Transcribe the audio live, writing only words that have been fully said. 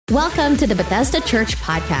Welcome to the Bethesda Church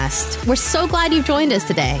Podcast. We're so glad you've joined us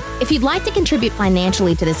today. If you'd like to contribute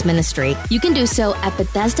financially to this ministry, you can do so at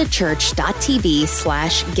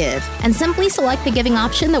BethesdaChurch.tv/give and simply select the giving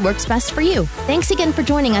option that works best for you. Thanks again for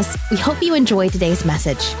joining us. We hope you enjoy today's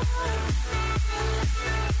message.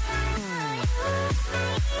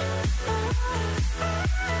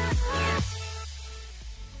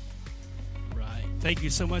 Thank you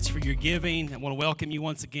so much for your giving. I want to welcome you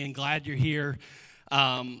once again. Glad you're here.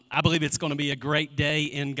 I believe it's going to be a great day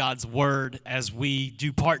in God's Word as we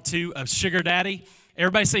do part 2 of Sugar Daddy.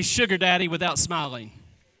 Everybody say Sugar Daddy without smiling.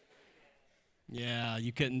 Yeah,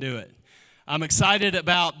 you couldn't do it. I'm excited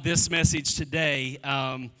about this message today.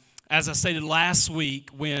 As I stated last week,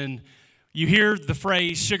 when you hear the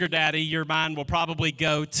phrase Sugar Daddy, your mind will probably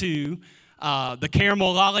go to the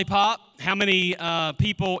caramel lollipop. How many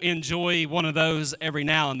people enjoy one of those every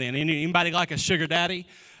now and then? Anybody like a sugar daddy?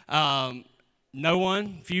 No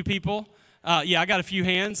one? Few people? Yeah, I got a few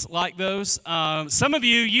hands like those. Some of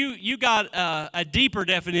you got a deeper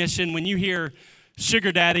definition when you hear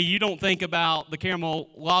sugar daddy. You don't think about the caramel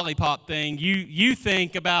lollipop thing. You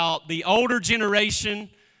think about the older generation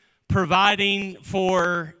providing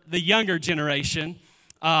for the younger generation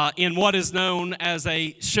in what is known as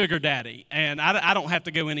a sugar daddy. And I don't have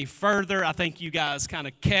to go any further. I think you guys kind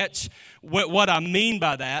of catch what I mean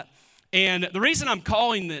by that. And the reason I'm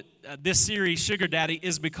calling this series Sugar Daddy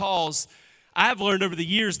is because I have learned over the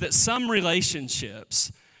years that some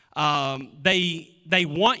relationships, they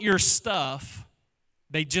want your stuff,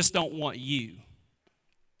 they just don't want you.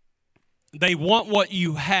 They want what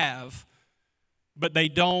you have, but they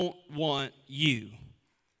don't want you.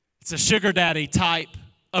 It's a sugar daddy type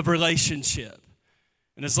of relationship.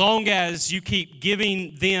 And as long as you keep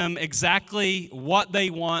giving them exactly what they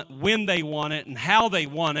want, when they want it, and how they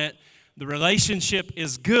want it, the relationship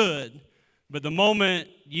is good. But the moment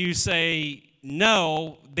you say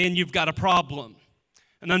no, then you've got a problem.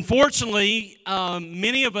 And unfortunately,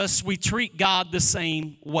 many of us, we treat God the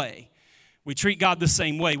same way. We treat God the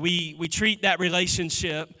same way. We treat that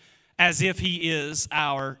relationship as if He is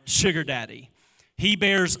our sugar daddy. He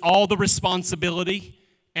bears all the responsibility,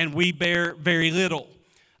 and we bear very little.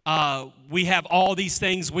 We have all these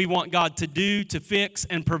things we want God to do, to fix,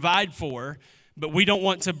 and provide for, but we don't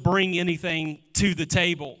want to bring anything to the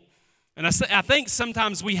table. And I think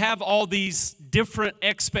sometimes we have all these different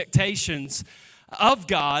expectations of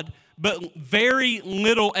God, but very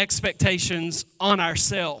little expectations on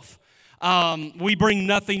ourselves. We bring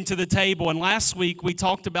nothing to the table. And last week we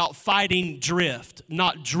talked about fighting drift,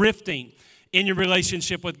 not drifting in your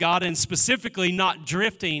relationship with God, and specifically not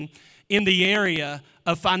drifting in the area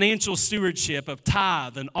of financial stewardship, of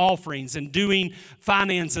tithe and offerings, and doing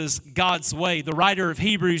finances God's way. The writer of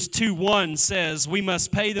Hebrews 2:1 says, "We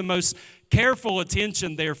must pay the most careful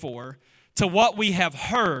attention, therefore, to what we have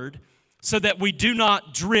heard, so that we do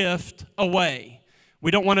not drift away."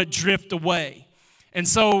 We don't want to drift away. And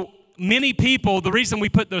so many people, the reason we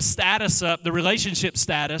put the status up, the relationship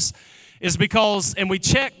status, is because, and we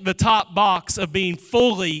check the top box of being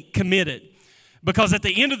fully committed. Because at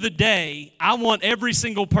the end of the day, I want every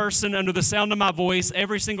single person under the sound of my voice,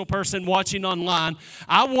 every single person watching online,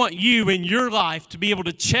 I want you in your life to be able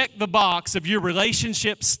to check the box of your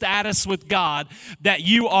relationship status with God, that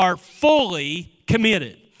you are fully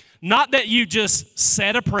committed. Not that you just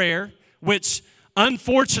said a prayer, which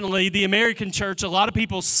unfortunately the American church, a lot of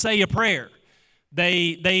people say a prayer.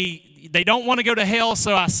 They don't want to go to hell,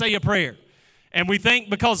 so I say a prayer. And we think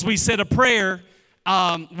because we said a prayer,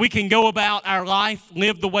 we can go about our life,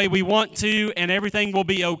 live the way we want to, and everything will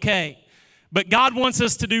be okay. But God wants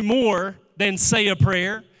us to do more than say a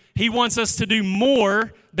prayer. He wants us to do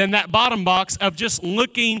more than that bottom box of just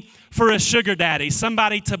looking for a sugar daddy,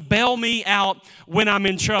 somebody to bail me out when I'm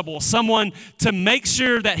in trouble, someone to make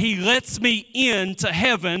sure that He lets me into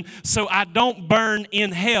heaven so I don't burn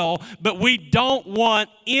in hell. But we don't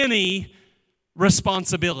want any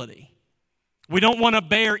responsibility. We don't want to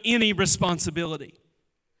bear any responsibility.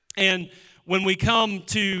 And when we come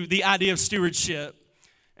to the idea of stewardship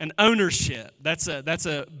and ownership, that's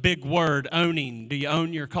a big word, owning. Do you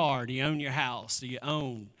own your car? Do you own your house? Do you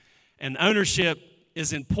own? And ownership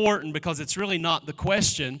is important because it's really not the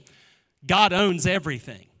question. God owns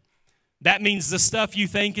everything. That means the stuff you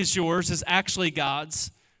think is yours is actually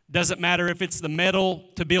God's. Doesn't matter if it's the metal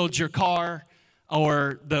to build your car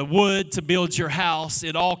or the wood to build your house.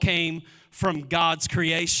 It all came from God's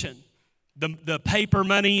creation. The paper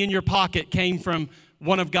money in your pocket came from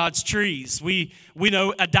one of God's trees. We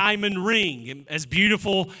know a diamond ring, as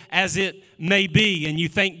beautiful as it may be, and you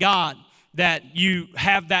thank God that you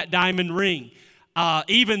have that diamond ring.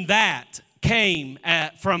 Even that came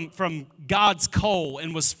from God's coal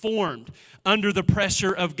and was formed under the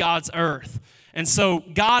pressure of God's earth. And so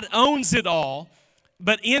God owns it all,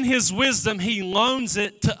 but in his wisdom, he loans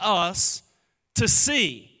it to us to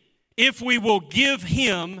see if we will give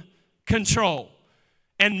him control.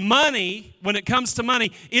 And money, when it comes to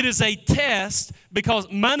money, it is a test because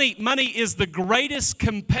money is the greatest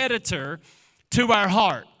competitor to our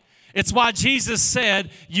heart. It's why Jesus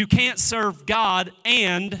said you can't serve God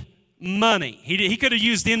and money. He could have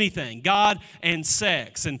used anything, God and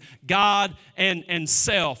sex, and God and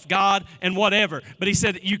self, God and whatever. But he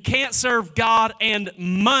said you can't serve God and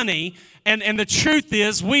money. And the truth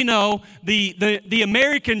is, we know the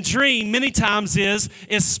American dream many times is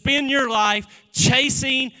spend your life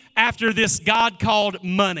chasing after this God called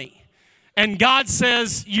money. And God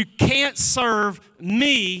says you can't serve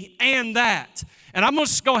me and that. And I'm going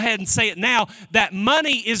to just go ahead and say it now, that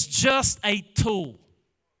money is just a tool.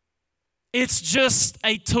 It's just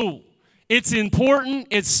a tool. It's important.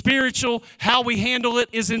 It's spiritual. How we handle it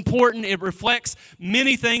is important. It reflects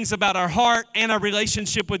many things about our heart and our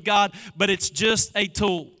relationship with God, but it's just a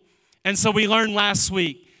tool. And so we learned last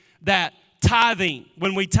week that tithing,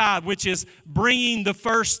 when we tithe, which is bringing the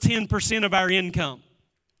first 10% of our income,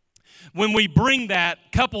 when we bring that,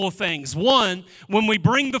 couple of things. One, when we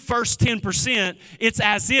bring the first 10%, it's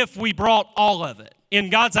as if we brought all of it. In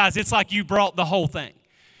God's eyes, it's like you brought the whole thing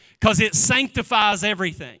because it sanctifies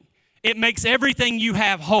everything. It makes everything you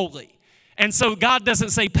have holy. And so God doesn't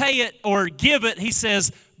say pay it or give it. He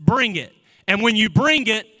says bring it. And when you bring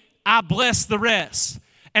it, I bless the rest.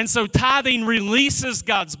 And so tithing releases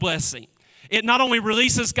God's blessing. It not only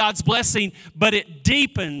releases God's blessing, but it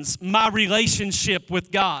deepens my relationship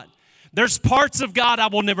with God. There's parts of God I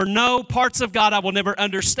will never know, parts of God I will never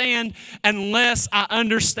understand unless I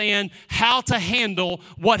understand how to handle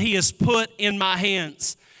what he has put in my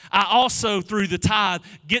hands. I also, through the tithe,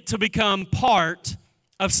 get to become part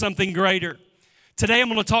of something greater. Today I'm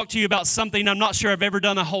going to talk to you about something. I'm not sure I've ever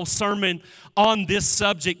done a whole sermon on this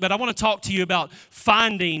subject, but I want to talk to you about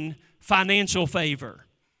finding financial favor.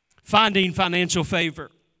 Finding financial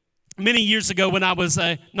favor. Many years ago when I was,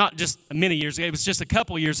 not just many years ago, it was just a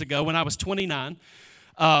couple years ago when I was 29,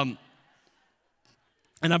 and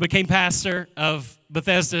I became pastor of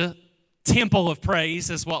Bethesda Temple of Praise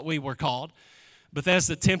is what we were called.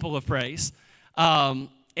 Bethesda Temple of Praise.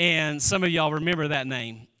 And some of y'all remember that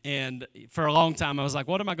name. And for a long time, I was like,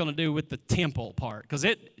 what am I going to do with the temple part? Because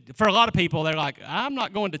for a lot of people, they're like, I'm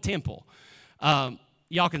not going to temple.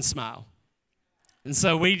 Y'all can smile. And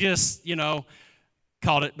so we just,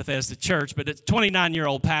 called it Bethesda Church. But it's a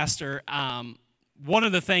 29-year-old pastor. One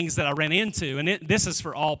of the things that I ran into, and this is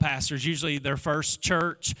for all pastors, usually their first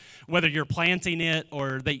church, whether you're planting it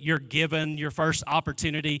or that you're given your first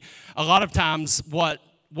opportunity, a lot of times what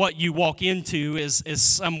you walk into is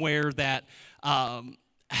somewhere that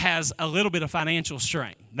has a little bit of financial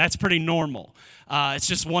strain. That's pretty normal. It's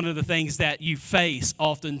just one of the things that you face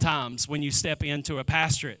oftentimes when you step into a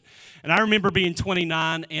pastorate. And I remember being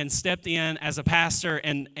 29 and stepped in as a pastor,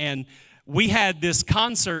 and we had this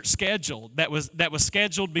concert scheduled that was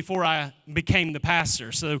scheduled before I became the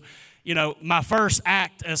pastor. So, my first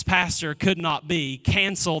act as pastor could not be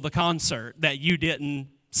cancel the concert that you didn't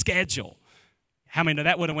schedule. How many of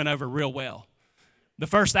that would have went over real well? The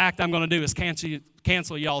first act I'm going to do is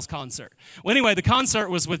cancel y'all's concert. Well, anyway, the concert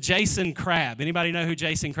was with Jason Crabb. Anybody know who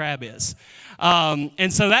Jason Crabb is?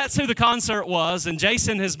 And so that's who the concert was. And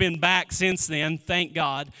Jason has been back since then, thank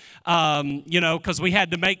God, because we had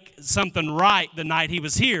to make something right the night he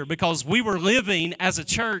was here because we were living as a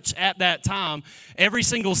church at that time. Every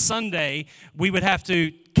single Sunday, we would have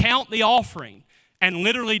to count the offering and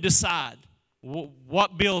literally decide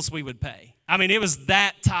what bills we would pay. I mean, it was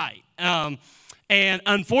that tight. And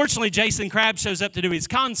unfortunately, Jason Crabb shows up to do his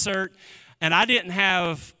concert, and I didn't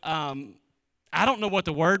have, I don't know what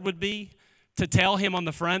the word would be, to tell him on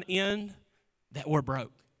the front end that we're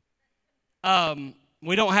broke.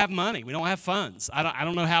 We don't have money. We don't have funds. I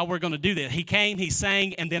don't know how we're going to do that. He came, he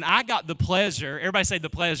sang, and then I got the pleasure, everybody say the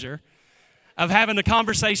pleasure, of having a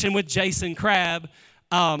conversation with Jason Crabb.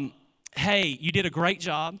 Hey, you did a great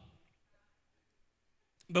job,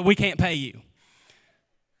 but we can't pay you.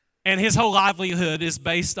 And his whole livelihood is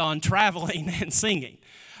based on traveling and singing.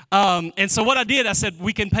 And so what I did, I said,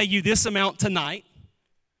 we can pay you this amount tonight.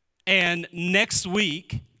 And next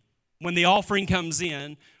week, when the offering comes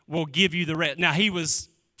in, we'll give you the rest. Now, he was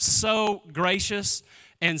so gracious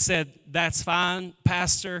and said, that's fine,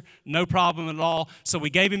 Pastor, no problem at all. So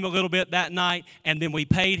we gave him a little bit that night, and then we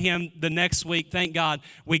paid him the next week. Thank God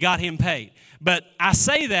we got him paid. But I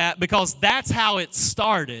say that because that's how it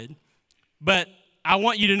started. But I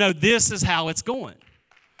want you to know this is how it's going.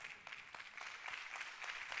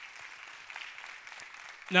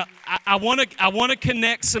 Now, I want to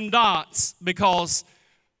connect some dots because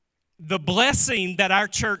the blessing that our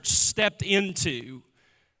church stepped into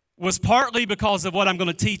was partly because of what I'm going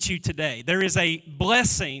to teach you today. There is a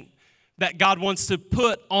blessing that God wants to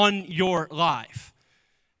put on your life.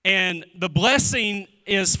 And the blessing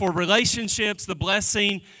is for relationships. The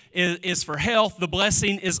blessing is for health. The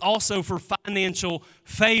blessing is also for financial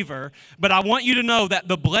favor. But I want you to know that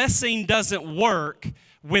the blessing doesn't work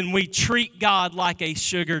when we treat God like a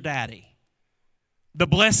sugar daddy. The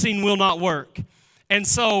blessing will not work. And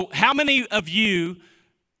so, how many of you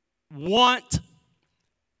want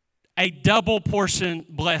a double portion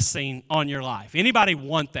blessing on your life? Anybody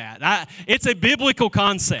want that? It's a biblical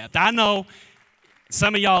concept. I know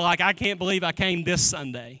some of y'all are like, I can't believe I came this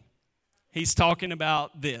Sunday. He's talking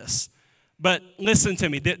about this. But listen to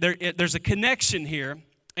me. There's a connection here,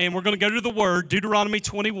 and we're going to go to the Word, Deuteronomy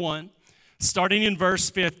 21, starting in verse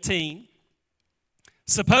 15.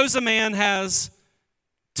 Suppose a man has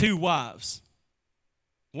 2 wives.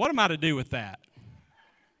 What am I to do with that?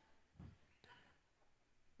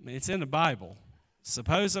 I mean, it's in the Bible.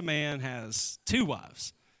 Suppose a man has 2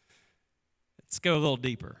 wives. Let's go a little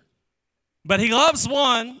deeper. But he loves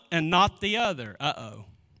one and not the other. Uh-oh.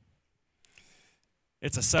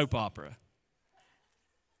 It's a soap opera.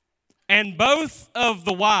 And both of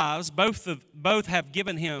the wives, both have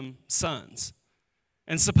given him sons.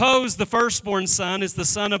 And suppose the firstborn son is the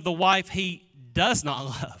son of the wife he does not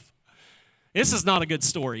love. This is not a good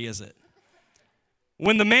story, is it?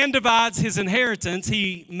 When the man divides his inheritance,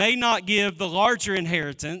 he may not give the larger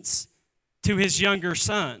inheritance to his younger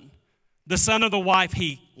son, the son of the wife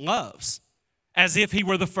he loves, as if he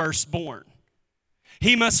were the firstborn.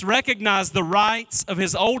 He must recognize the rights of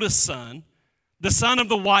his oldest son, the son of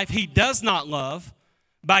the wife he does not love,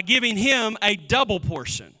 by giving him a double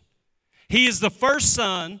portion. He is the first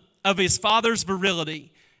son of his father's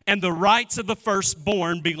virility, and the rights of the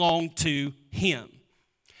firstborn belong to him.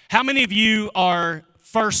 How many of you are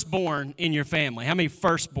firstborn in your family? How many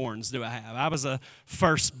firstborns do I have? I was a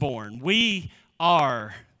firstborn. We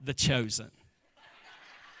are the chosen.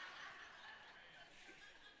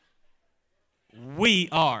 We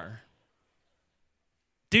are.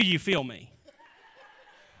 Do you feel me?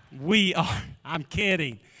 We are. I'm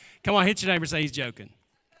kidding. Come on, hit your neighbor and say he's joking.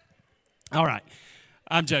 All right.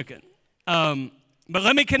 I'm joking. But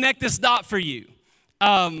let me connect this dot for you.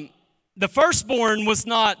 The firstborn was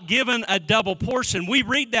not given a double portion. We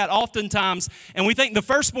read that oftentimes, and we think the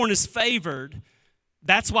firstborn is favored.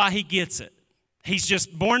 That's why he gets it. He's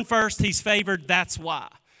just born first. He's favored. That's why.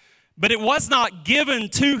 But it was not given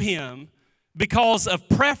to him because of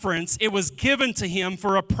preference. It was given to him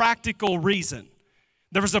for a practical reason.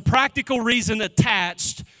 There was a practical reason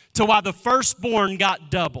attached to why the firstborn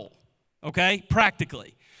got double, okay,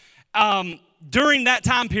 practically. During that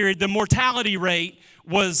time period, the mortality rate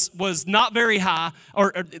was not very high,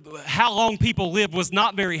 or how long people lived was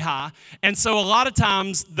not very high. And so a lot of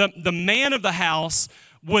times the man of the house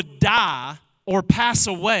would die or pass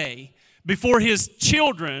away before his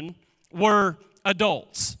children were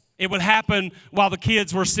adults. It would happen while the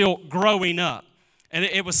kids were still growing up. And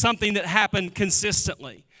it was something that happened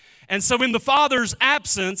consistently. And so in the father's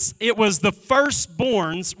absence, it was the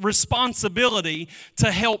firstborn's responsibility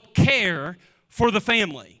to help care for the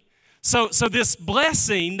family. So this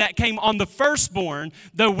blessing that came on the firstborn,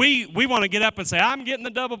 though we want to get up and say, I'm getting the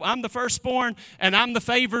double, I'm the firstborn, and I'm the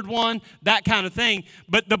favored one, that kind of thing.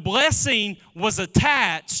 But the blessing was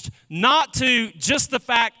attached not to just the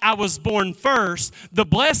fact I was born first. The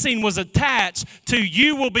blessing was attached to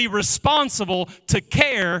you will be responsible to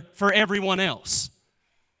care for everyone else.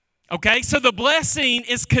 Okay, so the blessing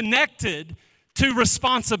is connected to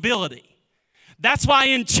responsibility. That's why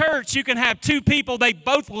in church you can have 2 people, they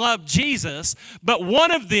both love Jesus, but one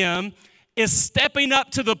of them is stepping up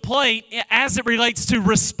to the plate as it relates to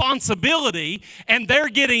responsibility, and they're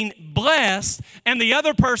getting blessed, and the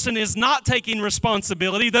other person is not taking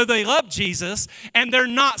responsibility, though they love Jesus, and they're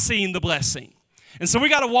not seeing the blessing. And so we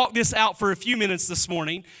got to walk this out for a few minutes this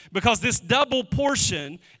morning because this double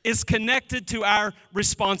portion is connected to our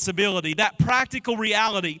responsibility. That practical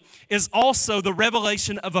reality is also the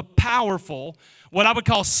revelation of a powerful, what I would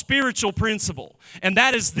call spiritual principle. And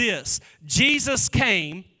that is this: Jesus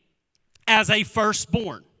came as a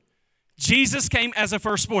firstborn. Jesus came as a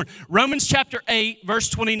firstborn. Romans chapter 8, verse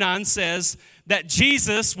 29 says that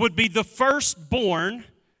Jesus would be the firstborn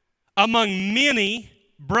among many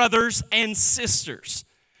brothers and sisters.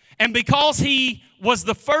 And because he was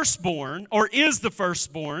the firstborn, or is the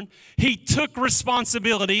firstborn, he took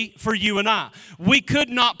responsibility for you and I. We could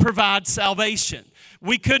not provide salvation.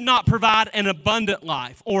 We could not provide an abundant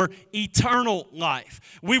life or eternal life.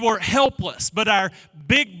 We were helpless, but our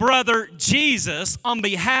big brother Jesus, on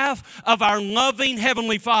behalf of our loving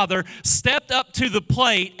Heavenly Father, stepped up to the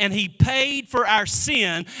plate and he paid for our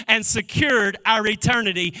sin and secured our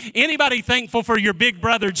eternity. Anybody thankful for your big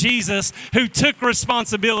brother Jesus who took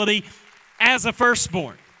responsibility as a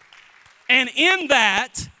firstborn? And in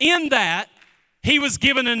that, he was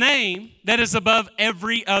given a name that is above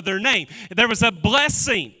every other name. There was a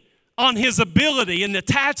blessing on his ability and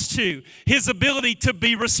attached to his ability to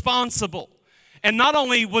be responsible. And not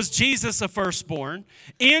only was Jesus a firstborn,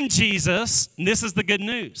 in Jesus, and this is the good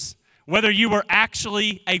news, whether you were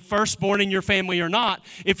actually a firstborn in your family or not,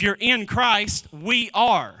 if you're in Christ, we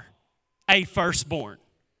are a firstborn.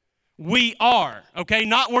 We are, okay?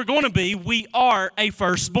 Not we're going to be, we are a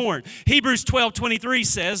firstborn. Hebrews 12:23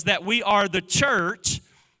 says that we are the church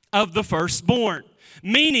of the firstborn,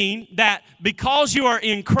 meaning that because you are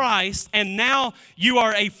in Christ and now you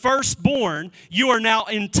are a firstborn, you are now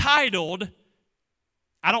entitled.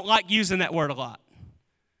 I don't like using that word a lot,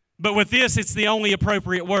 but with this, it's the only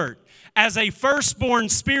appropriate word. As a firstborn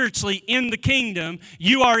spiritually in the kingdom,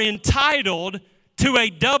 you are entitled to a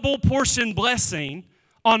double portion blessing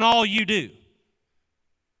on all you do.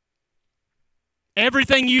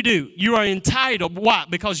 Everything you do, you are entitled. Why?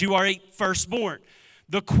 Because you are a firstborn.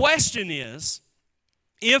 The question is,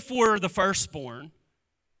 if we're the firstborn,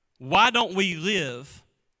 why don't we live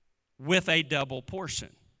with a double portion?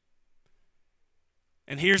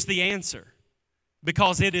 And here's the answer.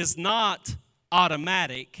 Because it is not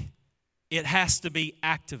automatic, it has to be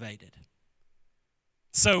activated.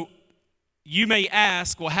 So, you may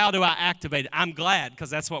ask, well, how do I activate it? I'm glad, because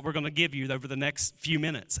that's what we're going to give you over the next few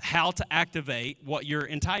minutes, how to activate what you're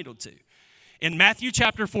entitled to. In Matthew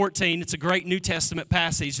chapter 14, it's a great New Testament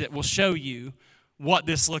passage that will show you what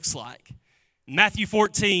this looks like. In Matthew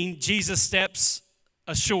 14, Jesus steps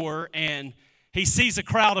ashore and he sees a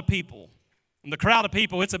crowd of people. And the crowd of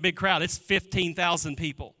people, it's a big crowd. It's 15,000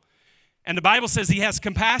 people. And the Bible says he has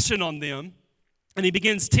compassion on them and he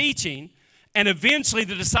begins teaching. And eventually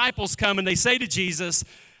the disciples come and they say to Jesus,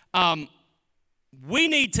 we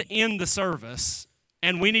need to end the service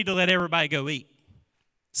and we need to let everybody go eat.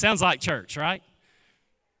 Sounds like church, right?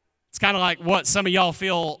 It's kind of like what some of y'all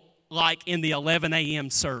feel like in the 11 a.m.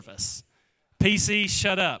 service. PC,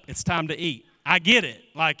 shut up. It's time to eat. I get it.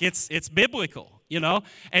 Like it's biblical, you know.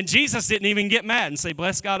 And Jesus didn't even get mad and say,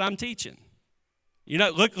 bless God, I'm teaching. You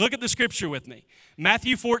know, look at the scripture with me.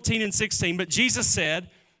 Matthew 14 and 16, but Jesus said,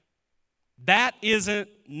 that isn't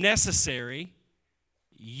necessary.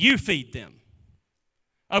 You feed them.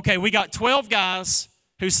 Okay, we got 12 guys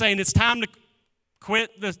who's saying it's time to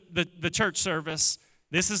quit the church service.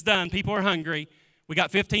 This is done. People are hungry. We got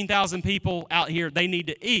 15,000 people out here. They need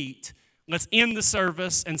to eat. Let's end the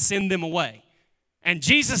service and send them away. And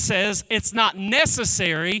Jesus says it's not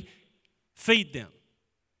necessary. Feed them.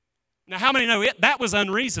 Now, how many know that was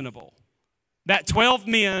unreasonable? That 12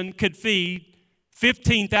 men could feed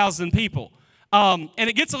 15,000 people. And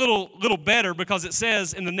it gets a little better because it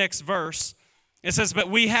says in the next verse, it says, but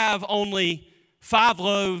we have only 5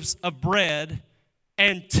 loaves of bread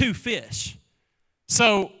and 2 fish.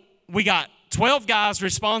 So we got 12 guys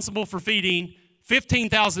responsible for feeding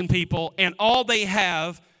 15,000 people, and all they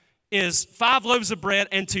have is 5 loaves of bread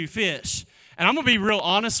and 2 fish. And I'm going to be real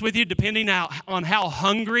honest with you, depending on how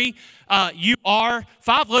hungry you are,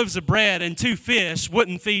 5 loaves of bread and 2 fish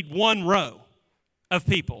wouldn't feed 1 row of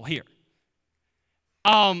people here.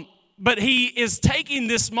 But he is taking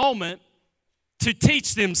this moment to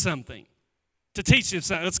teach them something.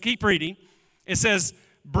 Let's keep reading. It says,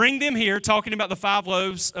 bring them here, talking about the 5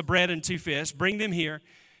 loaves of bread and 2 fish. Bring them here,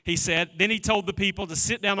 he said. Then he told the people to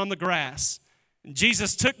sit down on the grass. And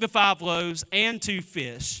Jesus took the 5 loaves and 2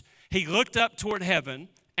 fish. He looked up toward heaven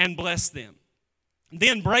and blessed them.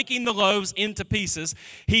 Then breaking the loaves into pieces,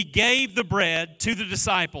 he gave the bread to the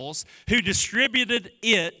disciples, who distributed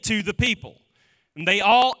it to the people. And they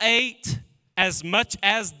all ate as much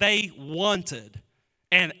as they wanted.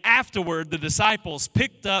 And afterward, the disciples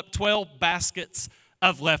picked up 12 baskets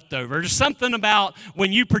of leftovers. There's something about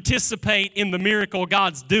when you participate in the miracle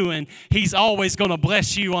God's doing, he's always going to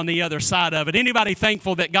bless you on the other side of it. Anybody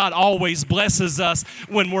thankful that God always blesses us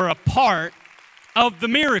when we're a part of the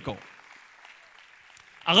miracle?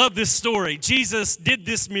 I love this story. Jesus did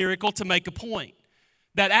this miracle to make a point.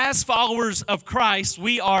 That as followers of Christ,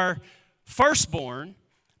 we are firstborn,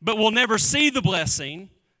 but we'll never see the blessing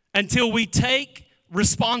until we take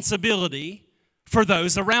responsibility for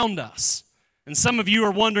those around us. And some of you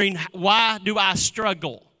are wondering, why do I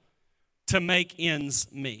struggle to make ends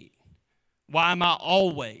meet? Why am I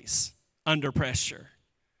always under pressure?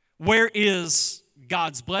 Where is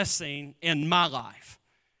God's blessing in my life?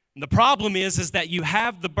 And the problem is that you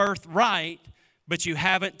have the birthright, but you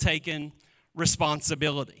haven't taken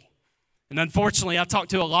responsibility. And unfortunately, I talk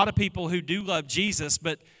to a lot of people who do love Jesus,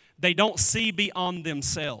 but they don't see beyond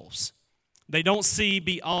themselves. They don't see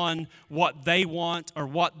beyond what they want or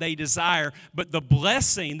what they desire. But the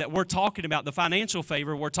blessing that we're talking about, the financial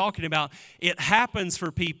favor we're talking about, it happens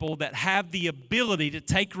for people that have the ability to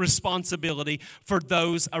take responsibility for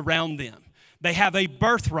those around them. They have a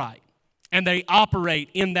birthright, and they operate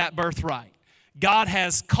in that birthright. God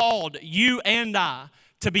has called you and I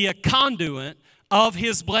to be a conduit of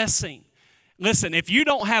His blessing. Listen, if you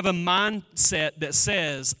don't have a mindset that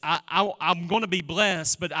says, I'm going to be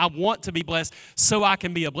blessed, but I want to be blessed so I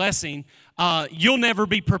can be a blessing, you'll never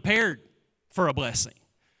be prepared for a blessing.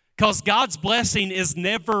 Because God's blessing is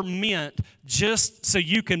never meant just so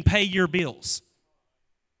you can pay your bills.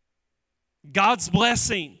 God's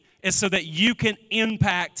blessing is so that you can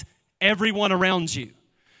impact everyone around you.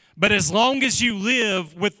 But as long as you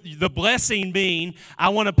live with the blessing being, I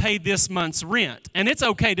want to pay this month's rent. And it's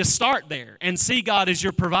okay to start there and see God as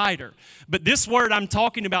your provider. But this word I'm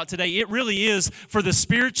talking about today, it really is for the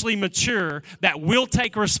spiritually mature that will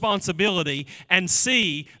take responsibility and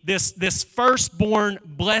see this firstborn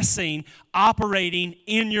blessing operating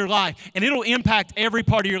in your life. And it'll impact every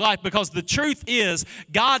part of your life, because the truth is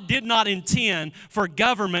God did not intend for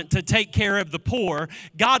government to take care of the poor.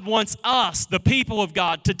 God wants us, the people of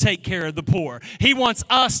God, to take care of the poor. He wants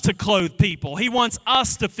us to clothe people. He wants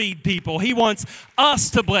us to feed people. He wants us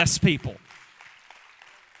to bless people.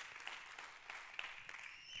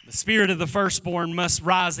 The spirit of the firstborn must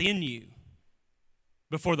rise in you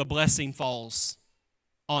before the blessing falls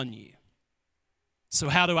on you. So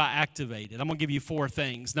how do I activate it? I'm going to give you 4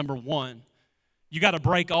 things. Number 1, you got to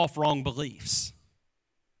break off wrong beliefs.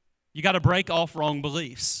 You got to break off wrong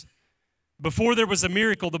beliefs. Before there was a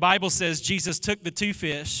miracle, the Bible says Jesus took the 2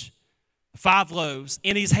 fish, 5 loaves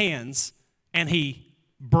in His hands, and He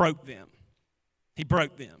broke them. He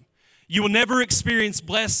broke them. You will never experience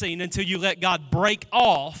blessing until you let God break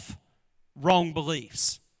off wrong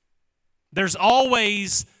beliefs. There's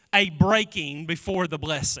always a breaking before the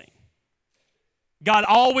blessing. God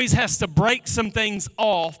always has to break some things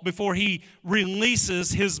off before He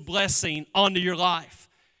releases His blessing onto your life.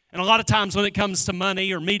 And a lot of times when it comes to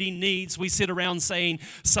money or meeting needs, we sit around saying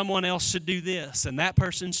someone else should do this and that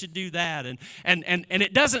person should do that. And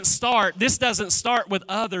it doesn't start, this doesn't start with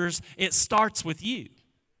others, it starts with you.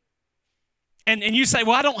 And you say,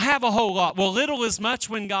 well, I don't have a whole lot. Well, little is much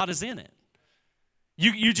when God is in it.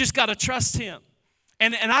 You just got to trust Him.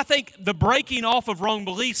 And I think the breaking off of wrong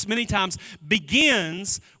beliefs many times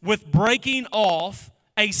begins with breaking off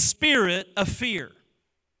a spirit of fear.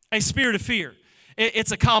 A spirit of fear.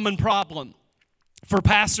 It's a common problem for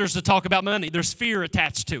pastors to talk about money. There's fear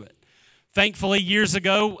attached to it. Thankfully, years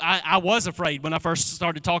ago, I was afraid when I first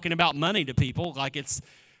started talking about money to people. Like, it's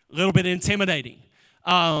a little bit intimidating.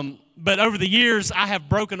 But over the years, I have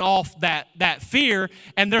broken off that fear.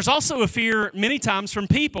 And there's also a fear many times from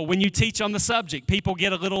people when you teach on the subject. People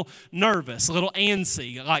get a little nervous, a little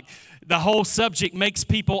antsy. Like, the whole subject makes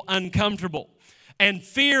people uncomfortable. And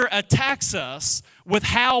fear attacks us with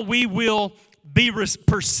how we will be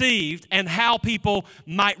perceived and how people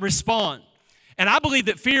might respond. And I believe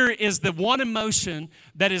that fear is the one emotion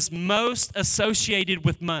that is most associated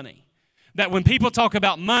with money. That when people talk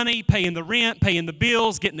about money, paying the rent, paying the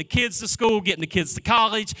bills, getting the kids to school, getting the kids to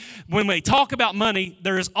college, when they talk about money,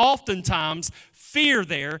 there is oftentimes fear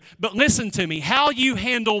there. But listen to me, how you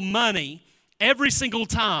handle money every single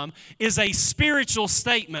time is a spiritual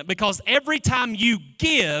statement, because every time you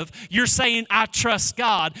give, you're saying, I trust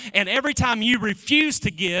God. And every time you refuse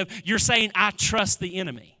to give, you're saying, I trust the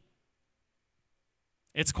enemy.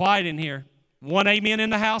 It's quiet in here. 1 amen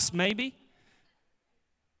in the house, maybe?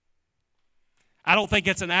 I don't think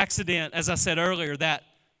it's an accident, as I said earlier, that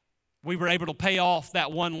we were able to pay off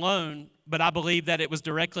that one loan, but I believe that it was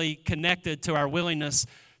directly connected to our willingness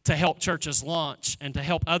to help churches launch and to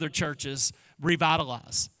help other churches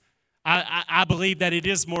revitalize. I believe that it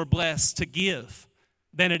is more blessed to give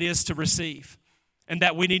than it is to receive, and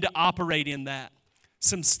that we need to operate in that.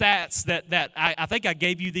 Some stats that I think I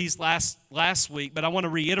gave you these last week, but I want to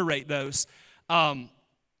reiterate those. A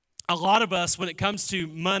lot of us, when it comes to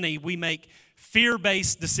money, we make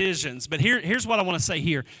fear-based decisions. But here's what I want to say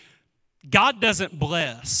here. God doesn't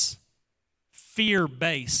bless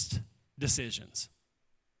fear-based decisions.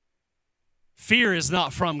 Fear is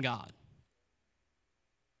not from God.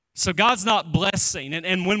 So God's not blessing.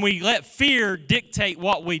 And when we let fear dictate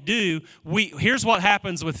what we do, here's what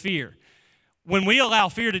happens with fear. When we allow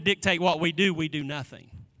fear to dictate what we do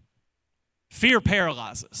nothing. Fear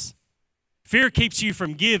paralyzes. Fear keeps you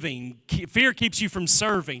from giving. Fear keeps you from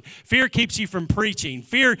serving. Fear keeps you from preaching.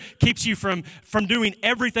 Fear keeps you from doing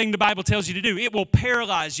everything the Bible tells you to do. It will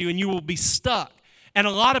paralyze you and you will be stuck. And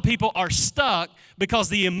a lot of people are stuck because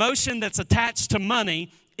the emotion that's attached to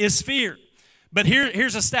money is fear. But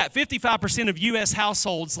here's a stat. 55% of U.S.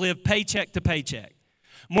 households live paycheck to paycheck.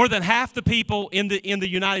 More than half the people in the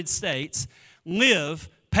United States live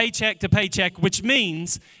paycheck to paycheck, which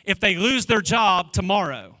means if they lose their job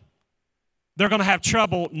tomorrow, they're going to have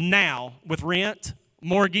trouble now with rent,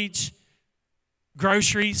 mortgage,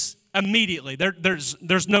 groceries, immediately.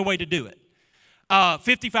 There's no way to do it.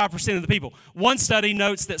 55% of the people. One study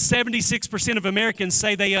notes that 76% of Americans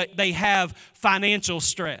say they have financial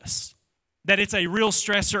stress, that it's a real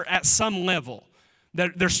stressor at some level.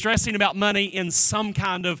 They're stressing about money in some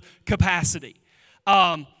kind of capacity.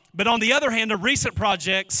 But on the other hand, a recent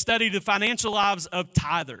project studied the financial lives of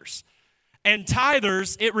tithers. And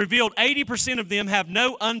tithers, it revealed 80% of them have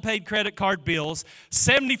no unpaid credit card bills,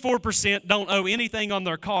 74% don't owe anything on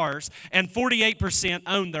their cars, and 48%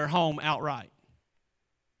 own their home outright.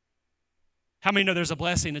 How many know there's a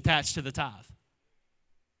blessing attached to the tithe?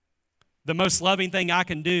 The most loving thing I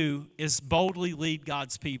can do is boldly lead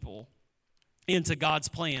God's people into God's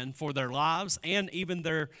plan for their lives and even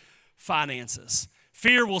their finances.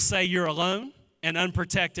 Fear will say you're alone, and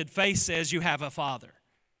unprotected faith says you have a father.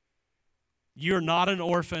 You're not an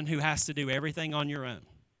orphan who has to do everything on your own.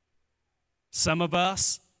 Some of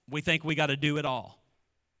us, we think we got to do it all.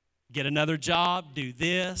 Get another job, do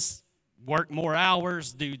this, work more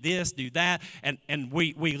hours, do this, do that, and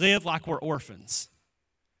we live like we're orphans.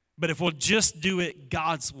 But if we'll just do it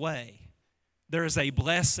God's way, there is a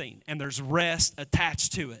blessing and there's rest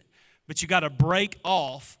attached to it. But you got to break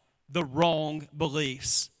off the wrong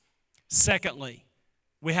beliefs. Secondly,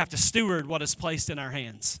 we have to steward what is placed in our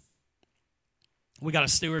hands. We got to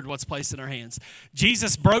steward what's placed in our hands.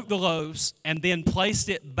 Jesus broke the loaves and then placed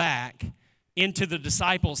it back into the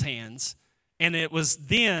disciples' hands, and it was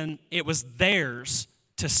theirs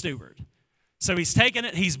to steward. So he's taking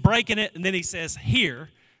it, he's breaking it, and then he says, here,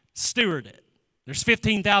 steward it. There's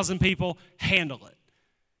 15,000 people, handle it.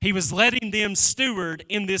 He was letting them steward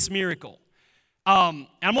in this miracle. I'm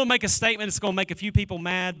going to make a statement. It's going to make a few people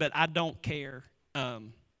mad, but I don't care. Y'all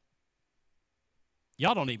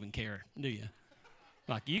don't even care, do you?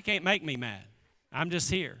 Like, you can't make me mad. I'm just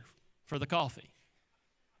here for the coffee.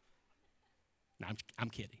 No, I'm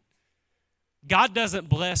kidding. God doesn't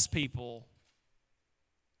bless people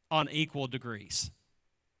on equal degrees.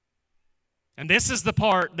 And this is the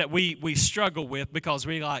part that we struggle with because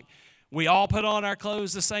we all put on our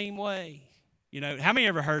clothes the same way. You know, how many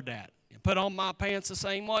ever heard that? Put on my pants the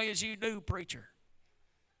same way as you do, preacher.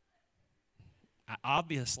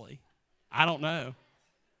 Obviously. I don't know.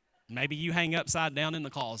 Maybe you hang upside down in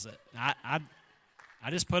the closet. I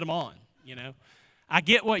just put them on, you know. I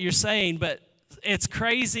get what you're saying, but it's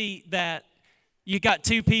crazy that you got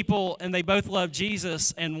two people and they both love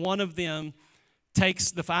Jesus, and one of them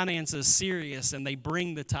takes the finances serious and they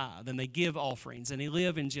bring the tithe and they give offerings and they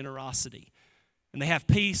live in generosity and they have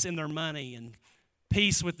peace in their money and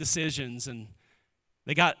peace with decisions, and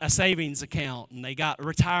they got a savings account and they got a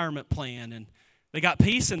retirement plan and they got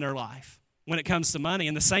peace in their life when it comes to money.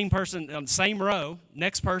 And the same person on the same row,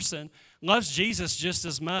 next person, loves Jesus just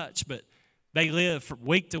as much, but they live from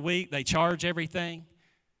week to week. They charge everything.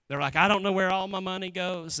 They're like, I don't know where all my money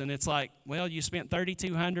goes. And it's like, well, you spent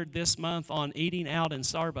 $3,200 this month on eating out in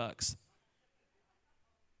Starbucks.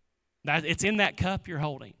 It's in that cup you're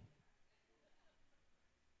holding.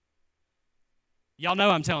 Y'all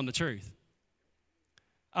know I'm telling the truth.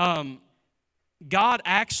 God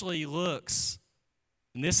actually looks,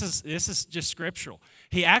 and this is just scriptural.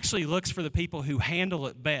 He actually looks for the people who handle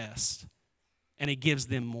it best, and he gives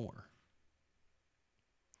them more.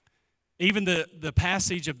 Even the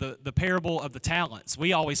passage of the parable of the talents,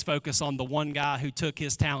 we always focus on the one guy who took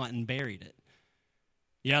his talent and buried it.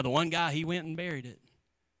 Yeah, the one guy, he went and buried it.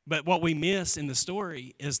 But what we miss in the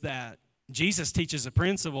story is that Jesus teaches a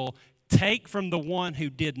principle: take from the one who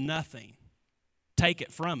did nothing, take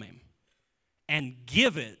it from him, and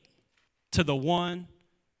give it to the one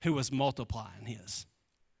who was multiplying his,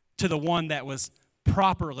 to the one that was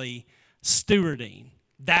properly stewarding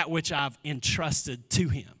that which I've entrusted to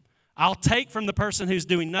him. I'll take from the person who's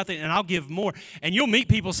doing nothing and I'll give more. And you'll meet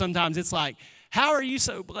people sometimes, it's like, how are you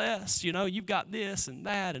so blessed? You know, you've got this and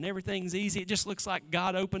that and everything's easy. It just looks like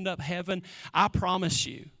God opened up heaven. I promise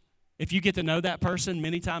you, If you get to know that person,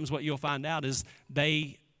 many times what you'll find out is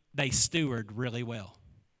they steward really well.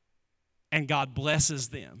 And God blesses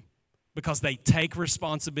them because they take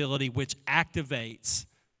responsibility, which activates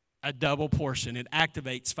a double portion. It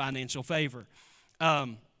activates financial favor.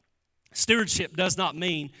 Stewardship does not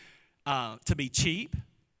mean to be cheap,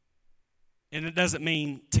 and it doesn't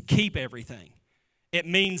mean to keep everything. It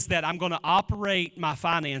means that I'm going to operate my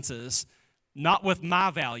finances not with my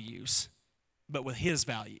values, but with His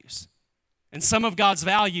values. And some of God's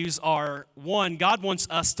values are, one, God wants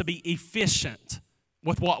us to be efficient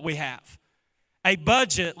with what we have. A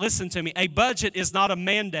budget, listen to me, a budget is not a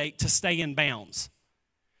mandate to stay in bounds.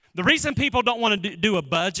 The reason people don't want to do a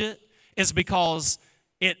budget is because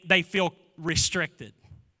they feel restricted.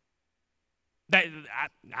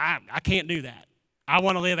 I can't do that. I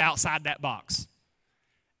want to live outside that box.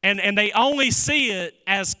 And they only see it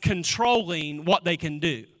as controlling what they can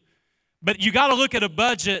do. But you got to look at a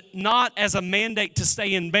budget not as a mandate to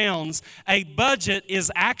stay in bounds. A budget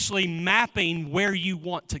is actually mapping where you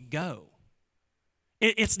want to go.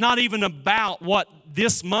 It's not even about what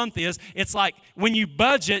this month is. It's like when you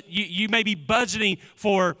budget, you may be budgeting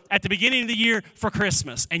for, at the beginning of the year, for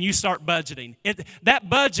Christmas, and you start budgeting. That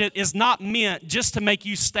budget is not meant just to make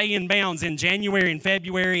you stay in bounds in January and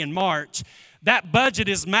February and March. That budget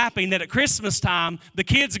is mapping that at Christmas time, the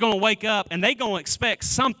kids are going to wake up and they're going to expect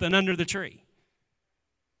something under the tree.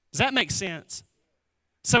 Does that make sense?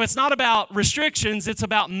 So it's not about restrictions, it's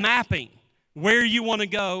about mapping where you want to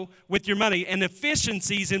go with your money. And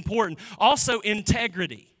efficiency is important. Also,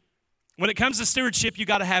 integrity. When it comes to stewardship, you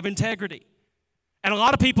got to have integrity. And a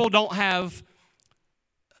lot of people don't have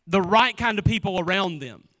the right kind of people around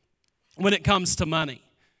them when it comes to money.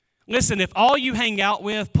 Listen, if all you hang out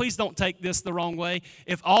with, please don't take this the wrong way,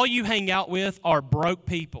 if all you hang out with are broke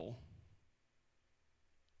people,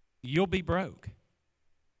 you'll be broke.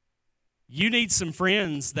 You need some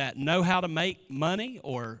friends that know how to make money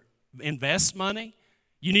or invest money.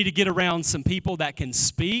 You need to get around some people that can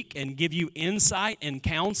speak and give you insight and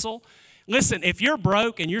counsel. Listen, if you're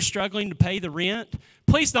broke and you're struggling to pay the rent,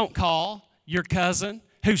 please don't call your cousin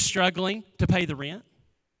who's struggling to pay the rent.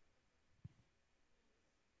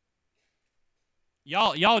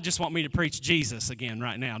 Y'all just want me to preach Jesus again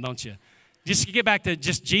right now, don't you? Just get back to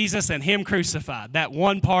just Jesus and Him crucified, that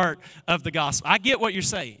one part of the gospel. I get what you're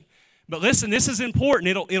saying. But listen, this is important.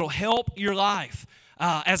 It'll help your life.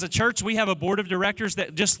 As a church, we have a board of directors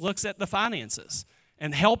that just looks at the finances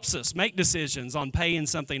and helps us make decisions on paying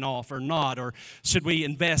something off or not, or should we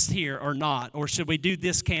invest here or not, or should we do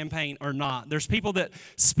this campaign or not. There's people that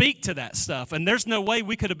speak to that stuff, and there's no way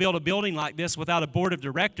we could have built a building like this without a board of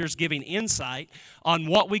directors giving insight on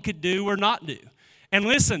what we could do or not do. And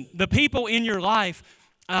listen, the people in your life,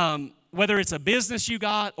 whether it's a business you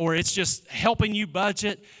got or it's just helping you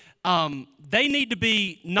budget, they need to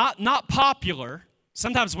be not popular.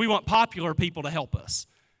 Sometimes we want popular people to help us.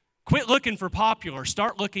 Quit looking for popular.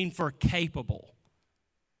 Start looking for capable.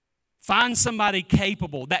 Find somebody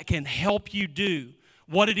capable that can help you do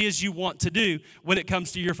what it is you want to do when it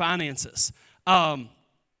comes to your finances. You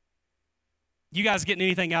guys getting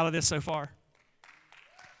anything out of this so far?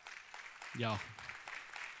 Y'all.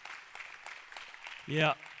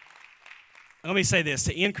 Yeah. Let me say this.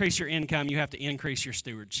 To increase your income, you have to increase your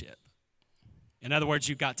stewardship. In other words,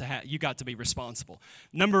 you got to be responsible.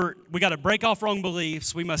 We got to break off wrong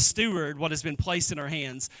beliefs. We must steward what has been placed in our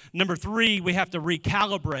hands. Number 3, we have to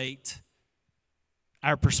recalibrate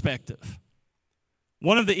our perspective.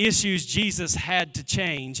 One of the issues Jesus had to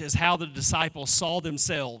change is how the disciples saw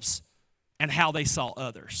themselves and how they saw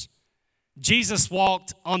others. Jesus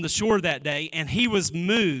walked on the shore that day, and He was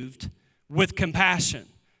moved with compassion.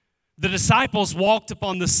 The disciples walked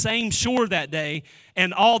upon the same shore that day,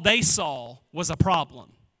 and all they saw was a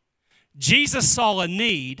problem. Jesus saw a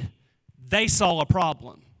need, they saw a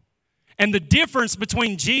problem. And the difference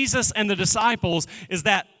between Jesus and the disciples is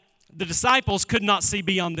that the disciples could not see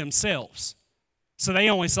beyond themselves. So they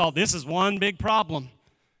only saw this is one big problem.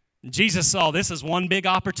 Jesus saw this is one big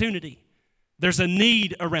opportunity. There's a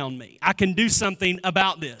need around me. I can do something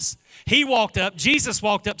about this. Jesus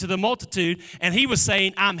walked up to the multitude, and He was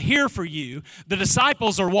saying, I'm here for you. The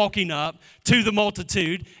disciples are walking up to the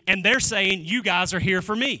multitude, and they're saying, you guys are here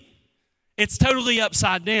for me. It's totally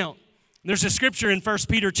upside down. There's a scripture in 1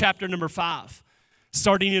 Peter chapter number 5,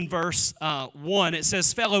 starting in verse 1. It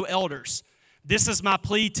says, fellow elders, this is my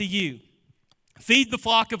plea to you. Feed the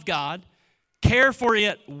flock of God, care for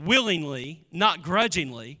it willingly, not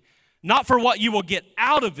grudgingly, not for what you will get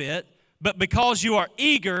out of it, but because you are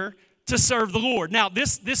eager to serve the Lord. Now,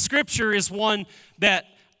 this scripture is one that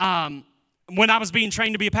when I was being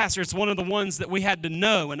trained to be a pastor, it's one of the ones that we had to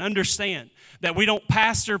know and understand, that we don't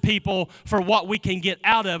pastor people for what we can get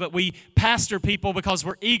out of it. We pastor people because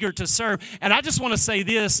we're eager to serve. And I just want to say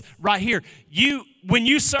this right here. When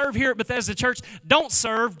you serve here at Bethesda Church, don't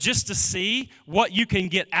serve just to see what you can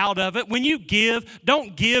get out of it. When you give,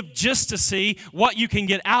 don't give just to see what you can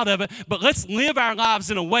get out of it. But let's live our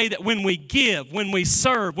lives in a way that when we give, when we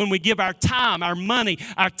serve, when we give our time, our money,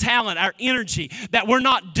 our talent, our energy, that we're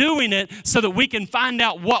not doing it so that we can find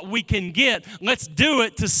out what we can get. Let's do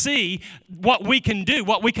it to see what we can do,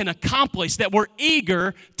 what we can accomplish, that we're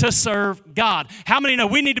eager to serve God. How many know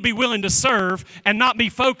we need to be willing to serve and not be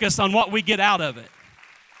focused on what we get out of it?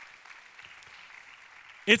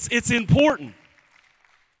 It's important.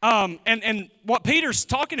 And what Peter's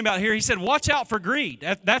talking about here, he said, watch out for greed.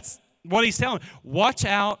 That's what he's telling. Watch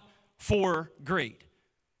out for greed.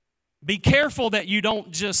 Be careful that you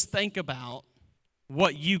don't just think about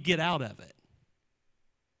what you get out of it.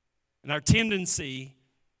 And our tendency,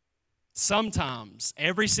 sometimes,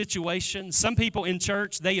 every situation, some people in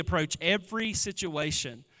church, they approach every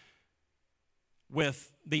situation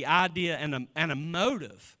with the idea and a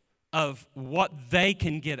motive of what they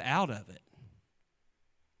can get out of it.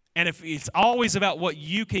 And if it's always about what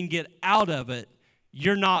you can get out of it,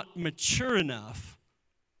 you're not mature enough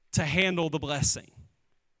to handle the blessing.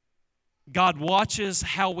 God watches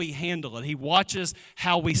how we handle it. He watches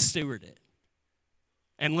how we steward it.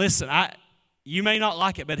 And listen, you may not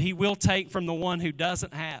like it, but He will take from the one who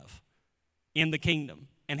doesn't have in the kingdom,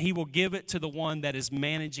 and He will give it to the one that is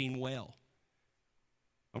managing well.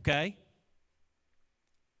 Okay?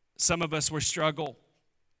 Some of us will struggle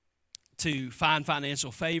to find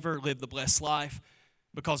financial favor, live the blessed life,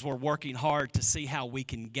 because we're working hard to see how we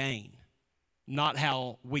can gain, not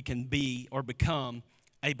how we can be or become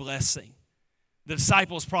a blessing. The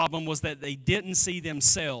disciples' problem was that they didn't see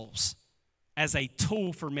themselves as a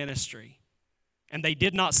tool for ministry, and they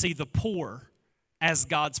did not see the poor as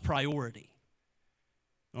God's priority.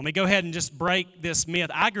 Let me go ahead and just break this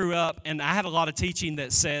myth. I grew up, and I had a lot of teaching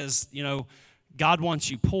that says, God wants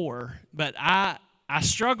you poor, but I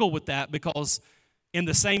struggle with that because in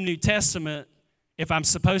the same New Testament, if I'm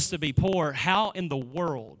supposed to be poor, how in the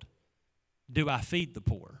world do I feed the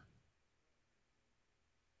poor?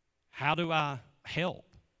 How do I help?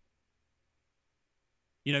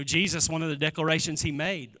 Jesus, one of the declarations He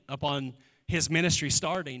made upon His ministry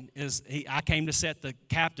starting is, I came to set the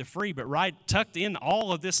captive free, but right tucked in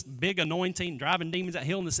all of this big anointing, driving demons out,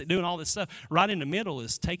 healing, doing all this stuff, right in the middle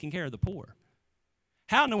is taking care of the poor.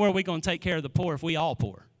 How in the world are we going to take care of the poor if we all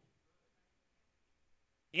poor?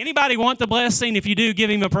 Anybody want the blessing? If you do, give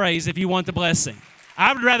Him a praise if you want the blessing.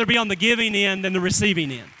 I would rather be on the giving end than the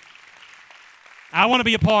receiving end. I want to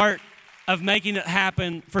be a part of making it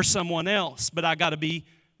happen for someone else, but I got to be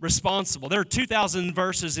responsible. There are 2,000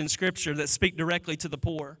 verses in Scripture that speak directly to the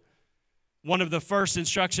poor. One of the first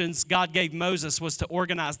instructions God gave Moses was to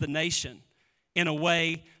organize the nation in a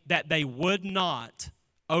way that they would not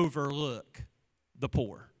overlook the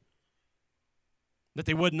poor. That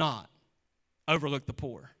they would not overlook the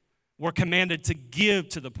poor. We're commanded to give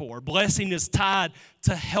to the poor. Blessing is tied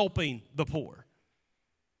to helping the poor.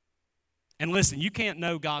 And listen, you can't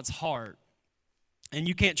know God's heart, and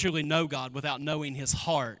you can't truly know God without knowing His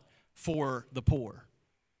heart for the poor.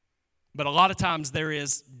 But a lot of times there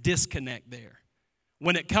is disconnect there.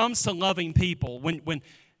 When it comes to loving people,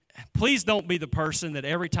 please don't be the person that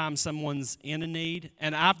every time someone's in a need,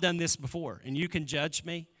 and I've done this before, and you can judge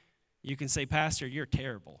me. You can say, Pastor, you're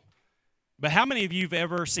terrible. But how many of you have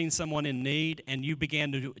ever seen someone in need and you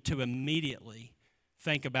began to immediately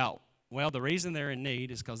think about, well, the reason they're in need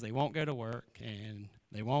is because they won't go to work and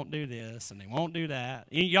they won't do this and they won't do that.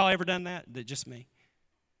 Y'all ever done that? Just me?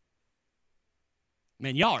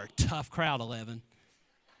 Man, y'all are a tough crowd, 11.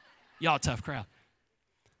 Y'all a tough crowd.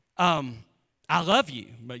 I love you,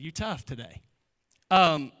 but you tough today.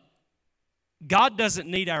 God doesn't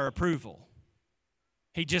need our approval.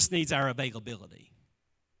 He just needs our availability.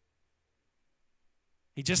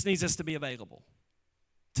 He just needs us to be available,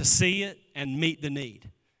 to see it and meet the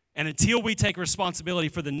need. And until we take responsibility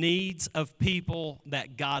for the needs of people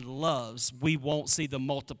that God loves, we won't see the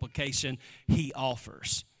multiplication He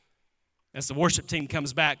offers. As the worship team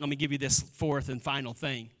comes back, let me give you this fourth and final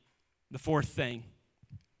thing. The fourth thing.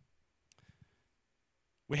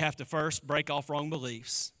 We have to first break off wrong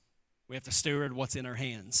beliefs. We have to steward what's in our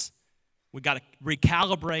hands. We've got to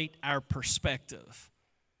recalibrate our perspective.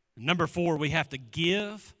 Number 4, we have to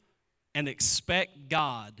give and expect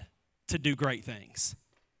God to do great things.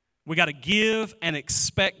 We got to give and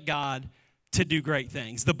expect God to do great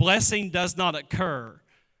things. The blessing does not occur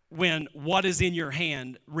when what is in your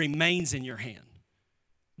hand remains in your hand.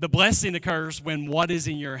 The blessing occurs when what is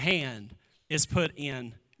in your hand is put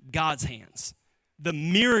in God's hands. The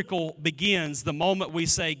miracle begins the moment we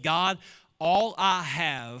say, God, all I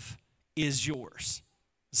have is yours.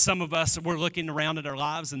 Some of us, we're looking around at our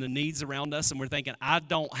lives and the needs around us, and we're thinking, I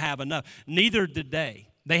don't have enough. Neither did they.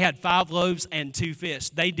 They had 5 loaves and 2 fish.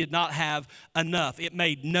 They did not have enough. It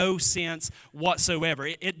made no sense whatsoever.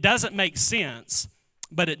 It doesn't make sense,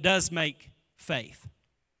 but it does make faith.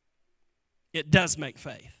 It does make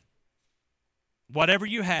faith. Whatever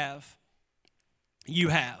you have, you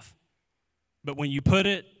have. But when you put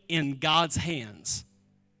it in God's hands,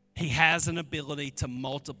 He has an ability to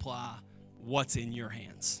multiply what's in your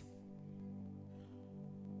hands.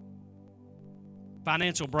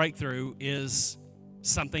 Financial breakthrough is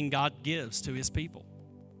something God gives to His people.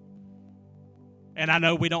 And I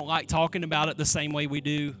know we don't like talking about it the same way we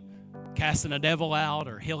do casting a devil out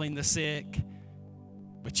or healing the sick,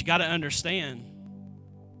 but you got to understand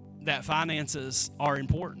that finances are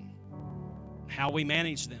important. How we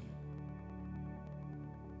manage them,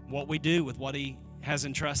 what we do with what He has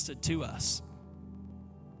entrusted to us.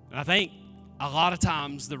 And I think a lot of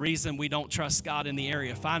times the reason we don't trust God in the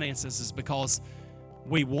area of finances is because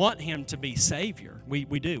we want Him to be Savior. We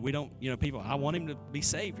do. We don't, people, I want Him to be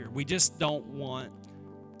Savior. We just don't want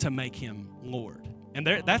to make Him Lord. And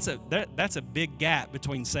that's a big gap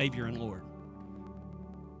between Savior and Lord.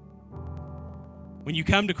 When you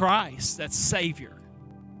come to Christ, that's Savior.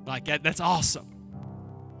 Like, that's awesome.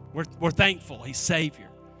 We're thankful He's Savior.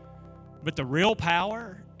 But the real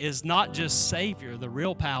power is not just Savior. The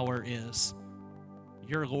real power is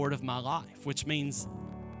you're Lord of my life, which means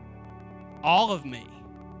all of me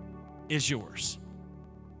is yours.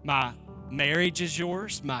 My marriage is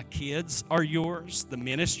yours. My kids are yours. The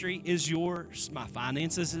ministry is yours. My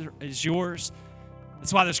finances is yours.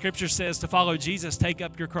 That's why the scripture says to follow Jesus, take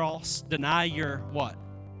up your cross, deny your what?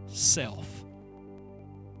 Self.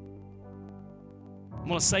 I'm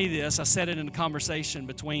going to say this. I said it in a conversation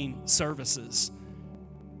between services,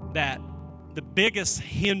 that the biggest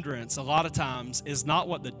hindrance a lot of times is not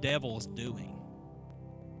what the devil is doing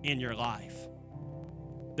in your life.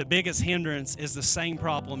 The biggest hindrance is the same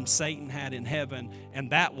problem Satan had in heaven, and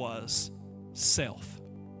that was self.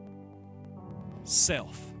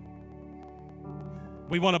 Self.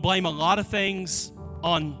 We want to blame a lot of things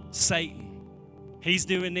on Satan. He's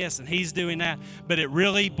doing this and he's doing that, but it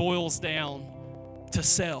really boils down to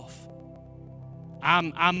self.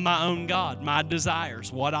 I'm my own God. My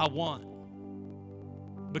desires, what I want,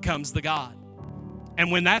 becomes the God.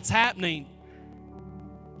 And when that's happening,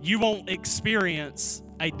 you won't experience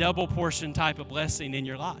a double portion type of blessing in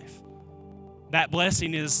your life. That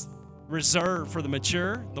blessing is reserved for the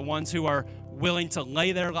mature, the ones who are willing to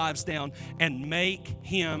lay their lives down and make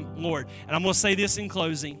Him Lord. And I'm going to say this in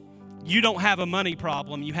closing. You don't have a money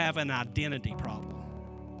problem. You have an identity problem.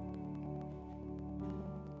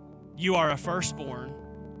 You are a firstborn.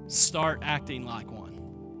 Start acting like one,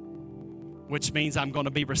 which means I'm going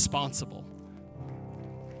to be responsible.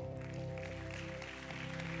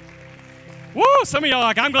 Woo! Some of y'all are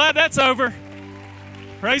like, I'm glad that's over.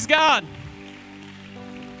 Praise God.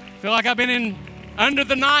 I feel like I've been under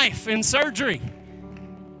the knife in surgery.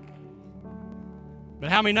 But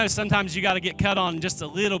how many know sometimes you got to get cut on just a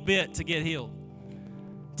little bit to get healed,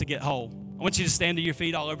 to get whole? I want you to stand to your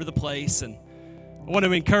feet all over the place, and I want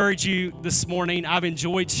to encourage you this morning. I've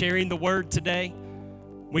enjoyed sharing the word today.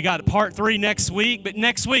 We got part 3 next week, but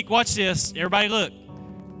next week, watch this. Everybody look.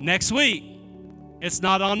 Next week, it's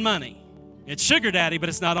not on money. It's sugar daddy, but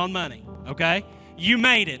it's not on money, okay? You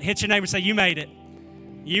made it. Hit your neighbor and say, you made it.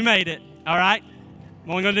 You made it, all right?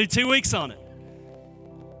 We're only going to do 2 weeks on it.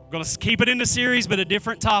 We're going to keep it in the series, but a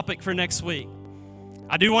different topic for next week.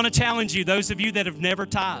 I do want to challenge you, those of you that have never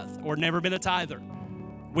tithed or never been a tither.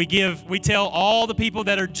 We tell all the people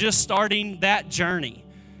that are just starting that journey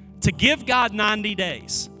to give God 90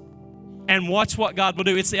 days and watch what God will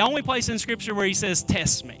do. It's the only place in Scripture where He says,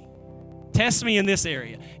 test me. Test me in this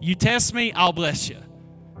area. You test me, I'll bless you.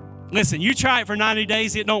 Listen, you try it for 90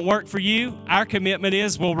 days, it don't work for you. Our commitment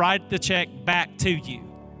is we'll write the check back to you.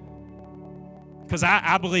 Because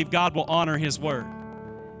I believe God will honor His word.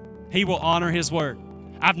 He will honor His word.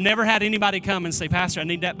 I've never had anybody come and say, Pastor, I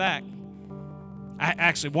need that back.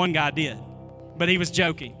 Actually, one guy did, but he was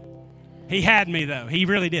joking. He had me, though. He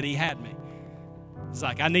really did. He had me. He's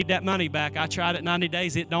like, I need that money back. I tried it 90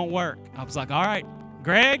 days. It don't work. I was like, all right,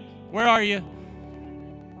 Greg, where are you?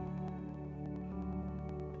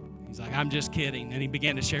 He's like, I'm just kidding. And he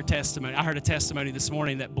began to share testimony. I heard a testimony this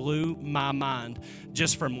morning that blew my mind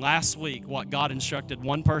just from last week, what God instructed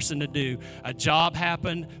one person to do. A job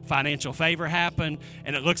happened, financial favor happened,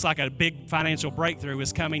 and it looks like a big financial breakthrough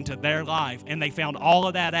is coming to their life. And they found all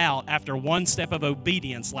of that out after one step of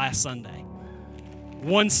obedience last Sunday.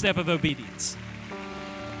 One step of obedience.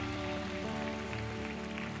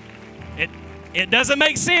 It doesn't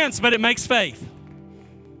make sense, but it makes faith.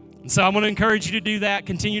 And so I want to encourage you to do that.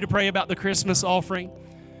 Continue to pray about the Christmas offering.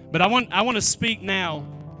 But I want to speak now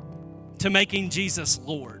to making Jesus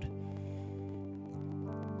Lord.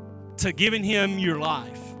 To giving him your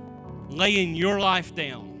life. Laying your life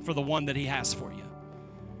down for the one that he has for you.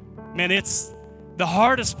 Man, it's the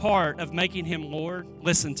hardest part of making him Lord.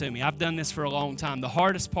 Listen to me. I've done this for a long time. The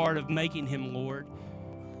hardest part of making him Lord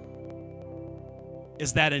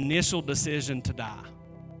is that initial decision to die.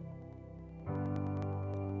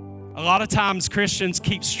 A lot of times Christians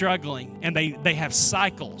keep struggling and they have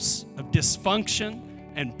cycles of dysfunction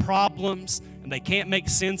and problems and they can't make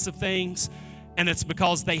sense of things, and it's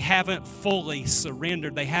because they haven't fully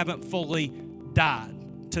surrendered. They haven't fully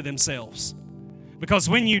died to themselves. Because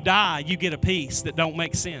when you die, you get a peace that don't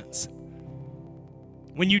make sense.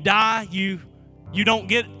 When you die, you don't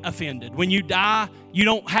get offended. When you die, you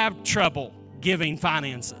don't have trouble giving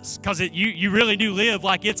finances because you really do live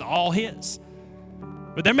like it's all his.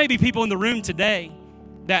 But there may be people in the room today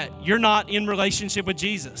that you're not in relationship with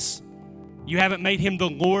Jesus. You haven't made him the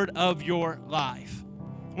Lord of your life.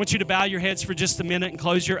 I want you to bow your heads for just a minute and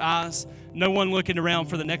close your eyes. No one looking around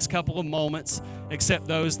for the next couple of moments except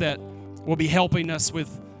those that will be helping us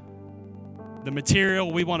with the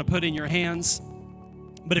material we want to put in your hands.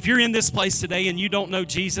 But if you're in this place today and you don't know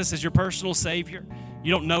Jesus as your personal Savior,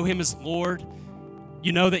 you don't know him as Lord,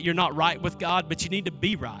 you know that you're not right with God, but you need to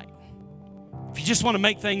be right. If you just want to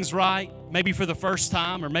make things right, maybe for the first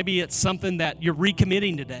time, or maybe it's something that you're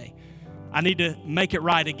recommitting today, I need to make it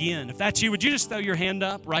right again. If that's you, would you just throw your hand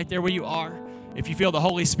up right there where you are? If you feel the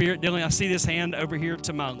Holy Spirit dealing, I see this hand over here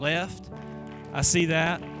to my left. I see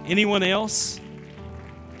that. Anyone else?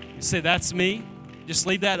 You say, that's me. Just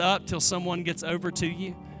leave that up till someone gets over to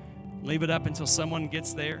you. Leave it up until someone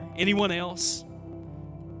gets there. Anyone else?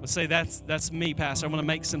 Let's say, that's me, Pastor. I want to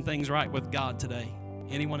make some things right with God today.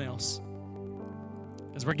 Anyone else?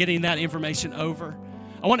 As we're getting that information over,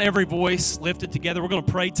 I want every voice lifted together. We're going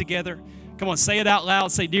to pray together. Come on, say it out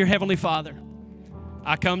loud. Say, Dear Heavenly Father,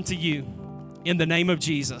 I come to you in the name of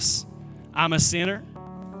Jesus. I'm a sinner.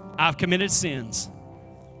 I've committed sins.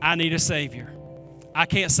 I need a Savior. I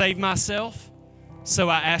can't save myself, so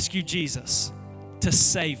I ask you, Jesus, to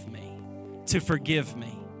save me, to forgive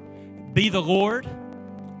me. Be the Lord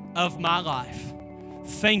of my life.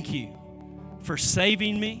 Thank you for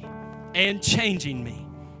saving me and changing me.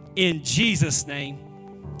 In Jesus' name,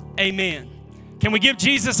 amen. Can we give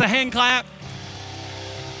Jesus a hand clap?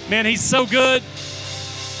 Man, he's so good.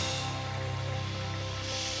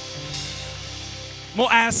 We'll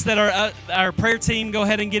ask that our prayer team go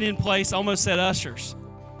ahead and get in place. Almost said ushers.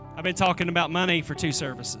 I've been talking about money for 2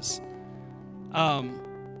 services.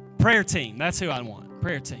 Prayer team, that's who I want.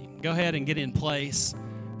 Prayer team, go ahead and get in place.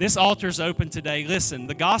 This altar's open today. Listen,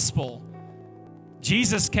 the gospel,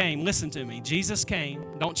 Jesus came. Listen to me. Jesus came.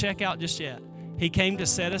 Don't check out just yet. He came to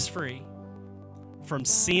set us free from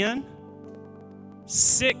sin,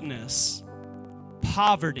 sickness,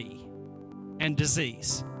 poverty, and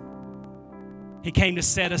disease. He came to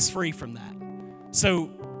set us free from that.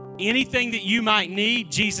 So anything that you might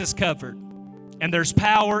need, Jesus covered. And there's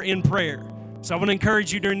power in prayer. So I want to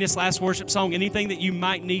encourage you during this last worship song, anything that you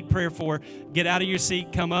might need prayer for, get out of your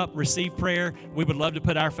seat, come up, receive prayer. We would love to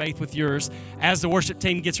put our faith with yours. As the worship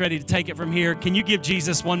team gets ready to take it from here, can you give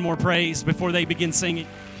Jesus one more praise before they begin singing?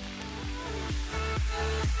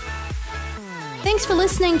 Thanks for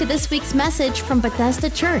listening to this week's message from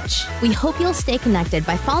Bethesda Church. We hope you'll stay connected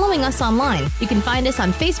by following us online. You can find us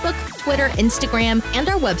on Facebook, Twitter, Instagram, and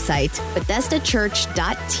our website,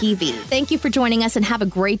 BethesdaChurch.tv. Thank you for joining us and have a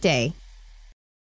great day.